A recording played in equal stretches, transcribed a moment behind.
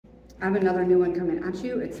I have another new one coming at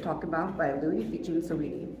you. It's Talk About by Loui featuring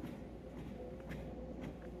Saweetie.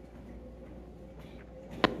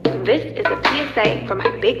 This is a PSA for my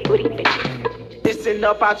big booty bitches. Listen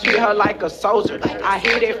up, I treat her like a soldier. I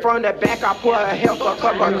hit it from the back, I put her help her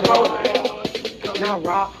cup her closer. Now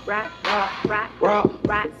rock, Rock, rock, rock,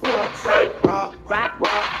 rock, rock, rock,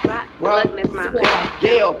 rock, rock. Wasn't this my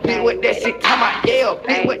yeah, beat with that shit, come out, yeah,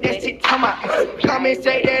 beat with that shit, come out. Come and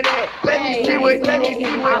say that, let me see what,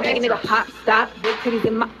 I'm making it a hot stop. Big titties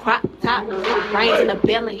in my crop top. Brains in the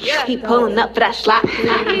belly. He pulling up for that slot. Do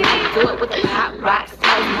it with the hot rocks.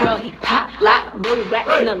 Tell him, girl, he pop lock. Blue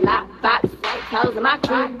racks in the lock box. Toes in my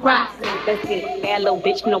crew cross. Let's get it. Bad little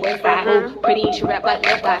bitch from the west side. Ooh, pretty and she rap like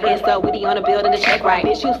left eye. Head so witty on the building, the check right.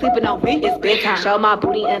 Bitch, you sleeping on me? It's bedtime. Show my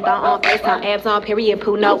booty and thong on FaceTime. Abs on period,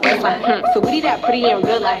 poo, no waistline. So witty that pretty in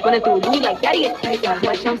real life. Running through Loui like daddy is playtime.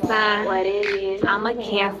 What's your sign? What it is? I'm a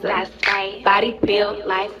Cancer. That's right. Body built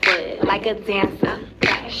like wood, like a dancer.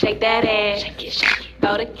 Shake that ass. Shake it, shake it.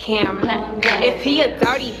 Throw the camera. If he a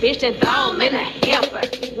dirty bitch, then throw him in a hamper.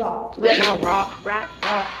 now rock, Rock,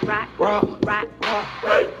 rock, rock, rock, rock,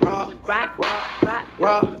 rock, rock, rock, rock,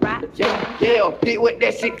 rock, rock. yeah, beat with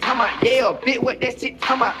that shit, come out, yeah, beat with that shit,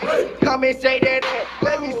 come out. Come and say that,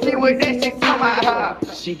 let me see what that shit come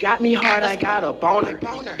out. She got me hard, I got a boner.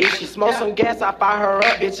 If she smoke some gas, I fire her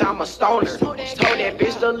up, bitch, I'm a stoner. Told that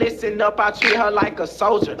bitch to listen up, I treat her like a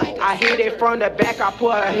soldier. I hit it from the back, I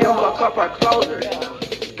put her help her cup her closer.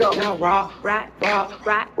 Now rock, Rock, rock,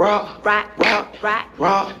 rock, rock, rock, rock, rock,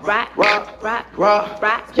 rock, rock, rock, rock, rock,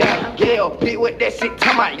 rock. yeah, beat with that shit,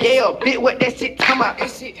 come out, yeah, beat with that shit, come out.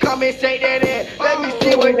 Come and say that, let me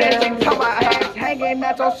see what that shit come out. Hands hanging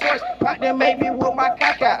out your shorts, about to make me with my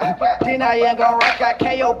cock out. Then I ain't gon' rock out,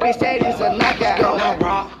 KO bitch, that is a knockout. Now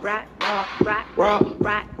rock, Rock, rock, rock,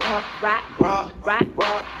 rock, rock, rock,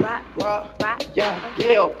 rock, rock, rock,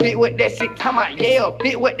 yeah, beat with that shit, come out, yeah,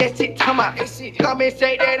 beat with that shit, come out. Come and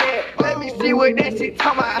say that, let me see what that shit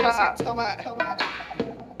come out.